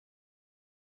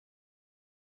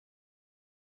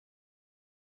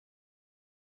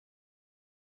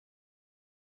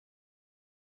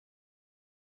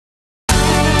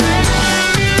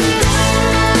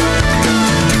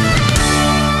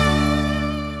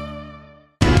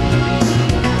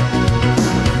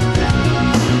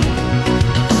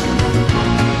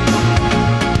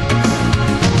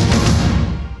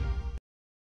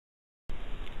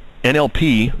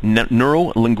NLP,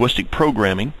 neuro-linguistic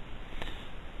programming,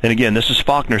 and again, this is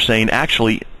Faulkner saying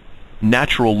actually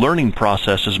natural learning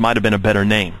processes might have been a better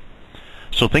name.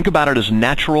 So think about it as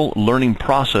natural learning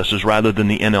processes rather than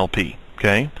the NLP.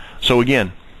 Okay? So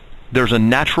again, there's a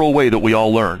natural way that we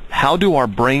all learn. How do our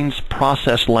brains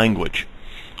process language?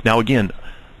 Now again,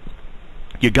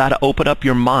 you got to open up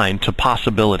your mind to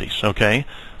possibilities. Okay?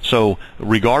 So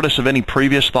regardless of any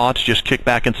previous thoughts, just kick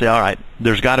back and say, all right,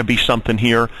 there's got to be something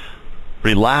here.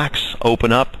 Relax,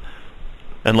 open up,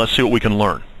 and let's see what we can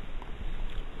learn.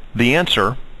 The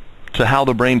answer to how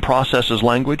the brain processes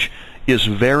language is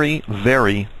very,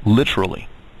 very literally.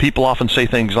 People often say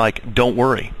things like, don't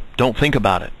worry, don't think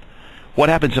about it. What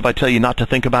happens if I tell you not to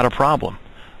think about a problem?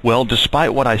 Well,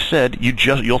 despite what I said,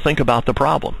 you'll think about the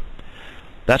problem.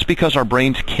 That's because our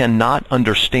brains cannot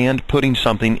understand putting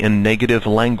something in negative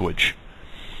language.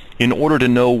 In order to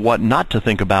know what not to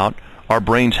think about, our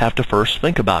brains have to first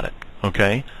think about it.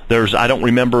 Okay? I don't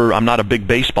remember, I'm not a big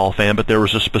baseball fan, but there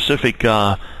was a specific,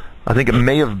 I think it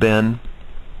may have been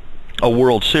a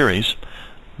World Series.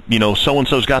 You know,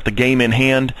 so-and-so's got the game in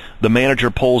hand. The manager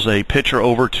pulls a pitcher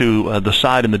over to the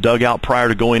side in the dugout prior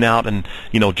to going out, and,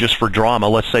 you know, just for drama,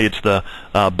 let's say it's the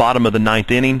bottom of the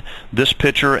ninth inning. This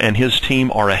pitcher and his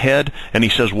team are ahead, and he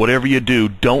says, whatever you do,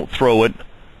 don't throw it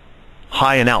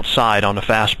high and outside on a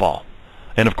fastball.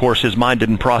 And, of course, his mind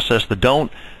didn't process the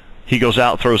don't. He goes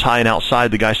out, throws high and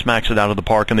outside. The guy smacks it out of the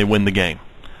park, and they win the game.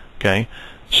 Okay?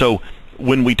 So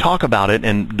when we talk about it,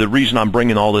 and the reason I'm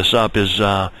bringing all this up is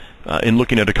in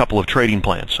looking at a couple of trading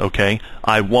plans, okay?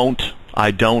 I won't,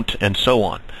 I don't, and so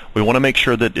on. We want to make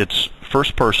sure that it's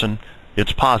first person,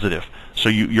 it's positive. So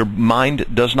your mind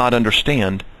does not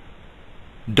understand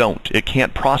don't. It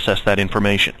can't process that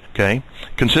information, okay?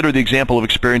 Consider the example of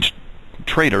experienced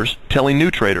traders telling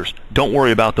new traders, don't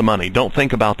worry about the money, don't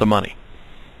think about the money.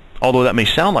 Although that may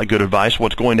sound like good advice,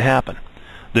 what's going to happen?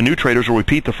 The new traders will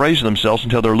repeat the phrase to themselves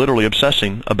until they're literally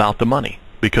obsessing about the money,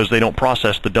 because they don't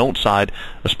process the don't side,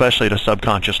 especially at a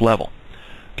subconscious level.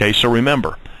 Okay, so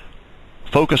remember,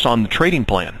 focus on the trading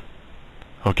plan.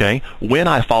 Okay, when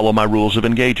I follow my rules of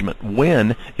engagement.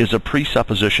 When is a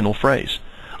presuppositional phrase.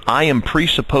 I am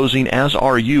presupposing, as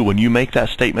are you, when you make that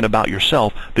statement about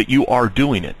yourself, that you are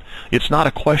doing it. It's not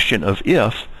a question of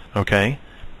if, okay?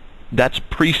 That's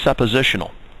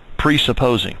presuppositional,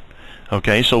 presupposing.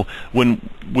 Okay, so when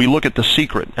we look at The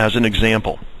Secret as an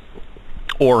example,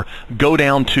 or go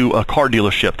down to a car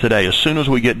dealership today as soon as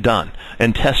we get done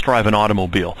and test drive an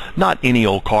automobile. Not any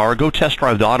old car. Go test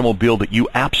drive the automobile that you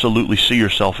absolutely see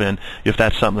yourself in, if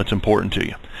that's something that's important to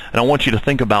you. And I want you to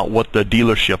think about what the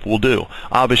dealership will do.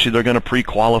 Obviously, they're going to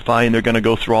pre-qualify and they're going to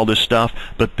go through all this stuff,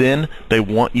 but then they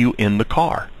want you in the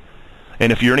car.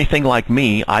 And if you're anything like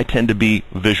me, I tend to be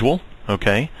visual,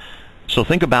 okay? So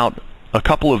think about a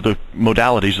couple of the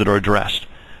modalities that are addressed.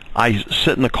 I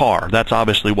sit in the car. That's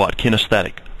obviously what?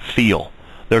 Kinesthetic. Feel.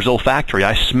 There's olfactory.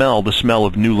 I smell the smell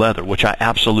of new leather, which I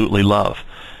absolutely love.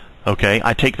 Okay?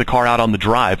 I take the car out on the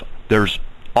drive. There's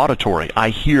auditory. I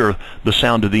hear the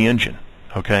sound of the engine.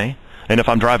 Okay? And if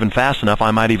I'm driving fast enough,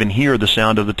 I might even hear the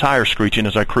sound of the tire screeching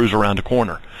as I cruise around a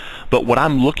corner. But what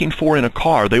I'm looking for in a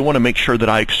car, they want to make sure that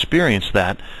I experience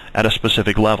that at a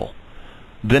specific level.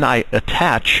 Then I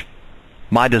attach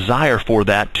my desire for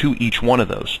that to each one of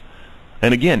those.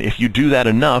 And again, if you do that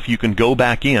enough, you can go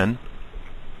back in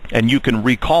and you can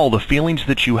recall the feelings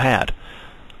that you had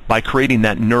by creating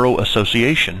that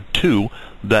neuroassociation to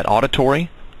that auditory,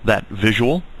 that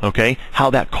visual, okay, how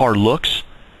that car looks.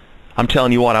 I'm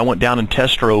telling you what, I went down and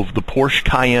test drove the Porsche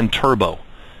Cayenne Turbo.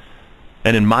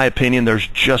 And in my opinion, there's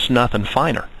just nothing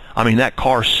finer. I mean, that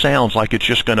car sounds like it's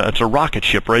a rocket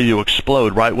ship ready to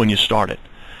explode right when you start it.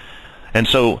 And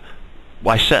so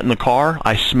I sat in the car,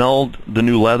 I smelled the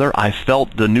new leather, I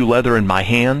felt the new leather in my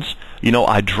hands, you know,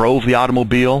 I drove the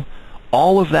automobile,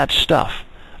 all of that stuff,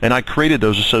 and I created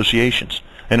those associations.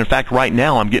 And in fact, right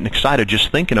now I'm getting excited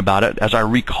just thinking about it as I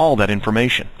recall that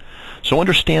information. So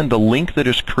understand the link that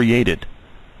is created,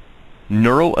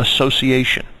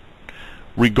 neuroassociation,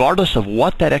 regardless of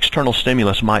what that external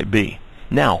stimulus might be.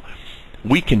 Now,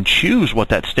 we can choose what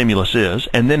that stimulus is,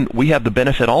 and then we have the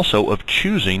benefit also of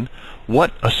choosing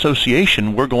what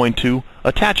association we're going to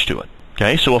attach to it.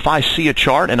 Okay, so if I see a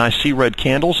chart and I see red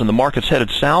candles and the market's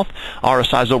headed south,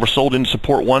 RSI's oversold in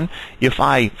support 1, if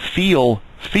I feel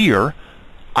fear,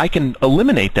 I can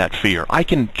eliminate that fear. I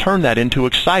can turn that into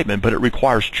excitement, but it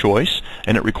requires choice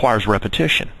and it requires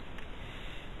repetition.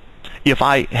 If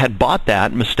I had bought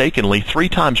that mistakenly 3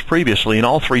 times previously and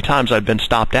all 3 times I'd been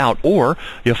stopped out, or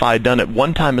if I had done it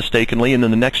 1 time mistakenly and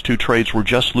then the next 2 trades were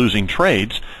just losing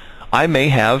trades, I may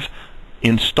have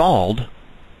installed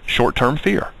short-term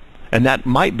fear. And that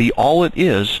might be all it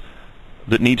is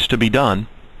that needs to be done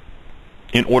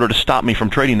in order to stop me from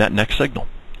trading that next signal.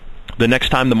 The next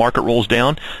time the market rolls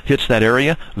down, hits that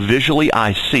area, visually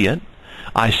I see it.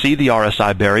 I see the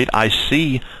RSI buried. I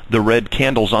see the red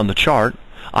candles on the chart.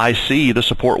 I see the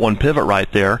support 1 pivot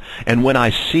right there. And when I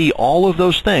see all of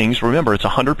those things, remember it's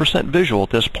 100% visual at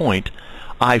this point,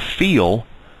 I feel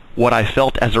what I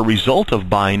felt as a result of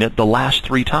buying it the last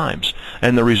 3 times.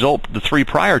 And the result, the 3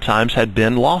 prior times, had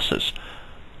been losses.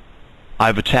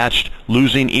 I've attached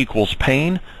losing equals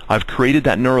pain. I've created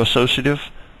that neuroassociative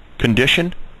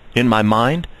condition in my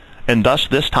mind, and thus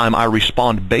this time I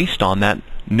respond based on that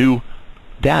new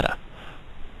data.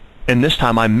 And this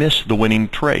time I missed the winning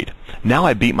trade. Now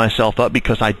I beat myself up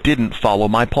because I didn't follow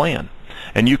my plan.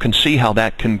 And you can see how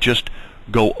that can just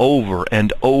go over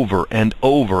and over and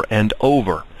over and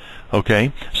over.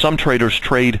 Okay? Some traders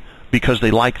trade because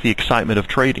they like the excitement of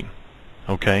trading.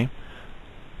 Okay?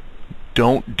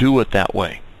 Don't do it that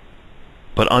way.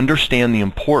 But understand the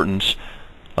importance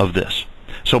of this.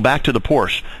 So back to the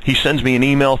Porsche. He sends me an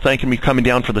email thanking me coming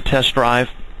down for the test drive.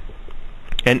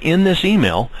 And in this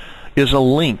email is a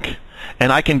link.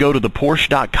 And I can go to the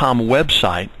Porsche.com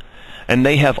website, and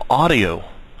they have audio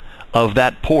of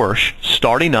that Porsche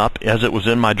starting up as it was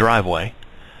in my driveway,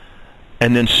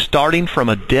 and then starting from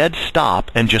a dead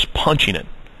stop and just punching it.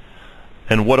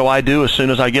 And what do I do as soon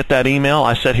as I get that email?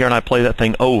 I sit here and I play that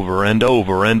thing over and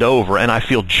over and over, and I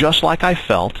feel just like I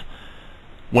felt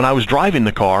when I was driving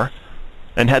the car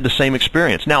and had the same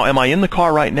experience. Now, am I in the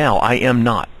car right now? I am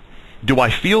not. Do I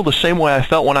feel the same way I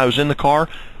felt when I was in the car?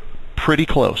 Pretty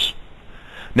close.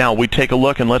 Now, we take a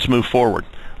look and let's move forward.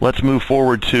 Let's move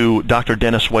forward to Dr.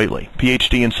 Dennis Waitley,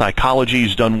 PhD in psychology.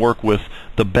 He's done work with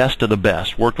the best of the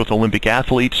best, worked with Olympic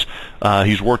athletes.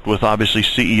 He's worked with, obviously,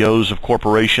 CEOs of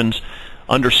corporations,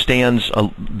 understands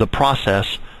the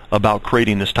process about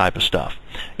creating this type of stuff.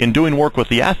 In doing work with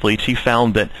the athletes, he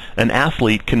found that an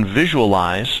athlete can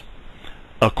visualize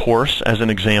a course, as an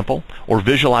example, or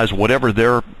visualize whatever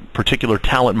their particular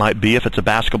talent might be. If it's a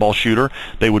basketball shooter,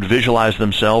 they would visualize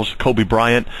themselves, Kobe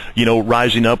Bryant,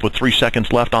 rising up with 3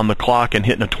 seconds left on the clock and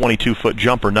hitting a 22-foot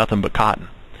jumper, nothing but cotton.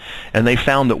 And they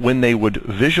found that when they would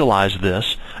visualize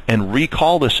this and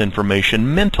recall this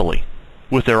information mentally,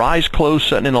 with their eyes closed,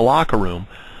 sitting in a locker room,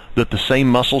 that the same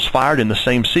muscles fired in the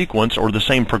same sequence or the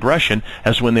same progression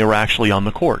as when they were actually on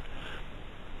the court.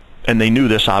 And they knew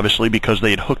this, obviously, because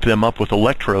they had hooked them up with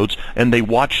electrodes, and they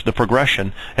watched the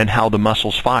progression and how the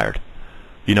muscles fired.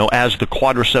 As the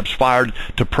quadriceps fired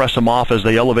to press them off as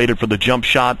they elevated for the jump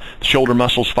shot, the shoulder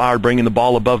muscles fired, bringing the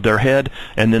ball above their head,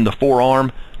 and then the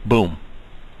forearm, boom.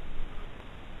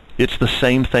 It's the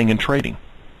same thing in trading.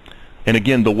 And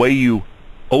again, the way you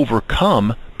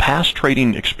overcome past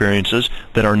trading experiences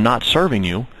that are not serving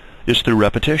you is through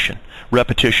repetition.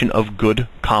 Repetition of good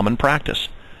common practice.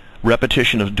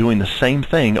 Repetition of doing the same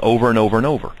thing over and over and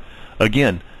over.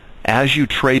 Again, as you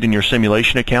trade in your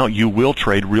simulation account, you will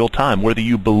trade real time, whether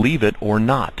you believe it or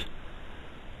not.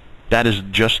 That is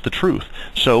just the truth.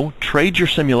 So trade your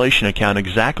simulation account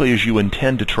exactly as you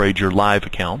intend to trade your live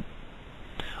account.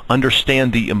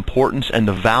 Understand the importance and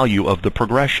the value of the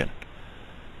progression.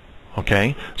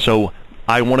 Okay? So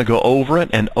I want to go over it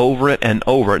and over it and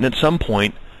over it, and at some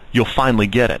point you'll finally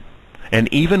get it. And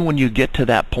even when you get to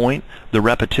that point, the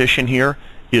repetition here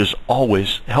is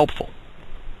always helpful.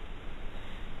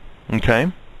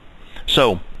 Okay?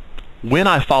 So, when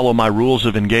I follow my rules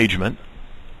of engagement,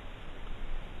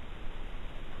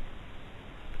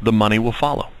 the money will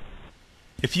follow.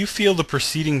 If you feel the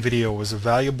preceding video was a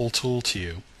valuable tool to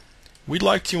you, we'd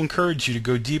like to encourage you to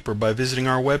go deeper by visiting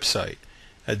our website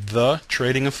at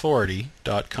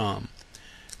thetradingauthority.com.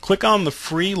 Click on the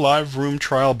free live room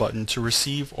trial button to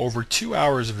receive over 2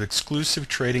 hours of exclusive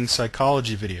trading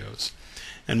psychology videos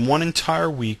and 1 entire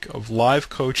week of live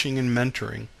coaching and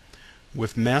mentoring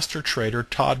with master trader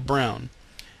Todd Brown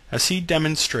as he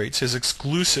demonstrates his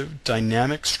exclusive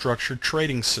dynamic structured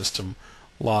trading system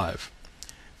live.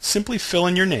 Simply fill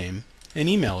in your name and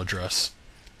email address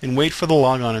and wait for the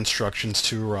logon instructions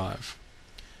to arrive.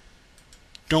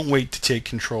 Don't wait to take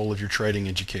control of your trading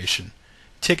education.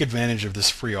 Take advantage of this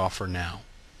free offer now.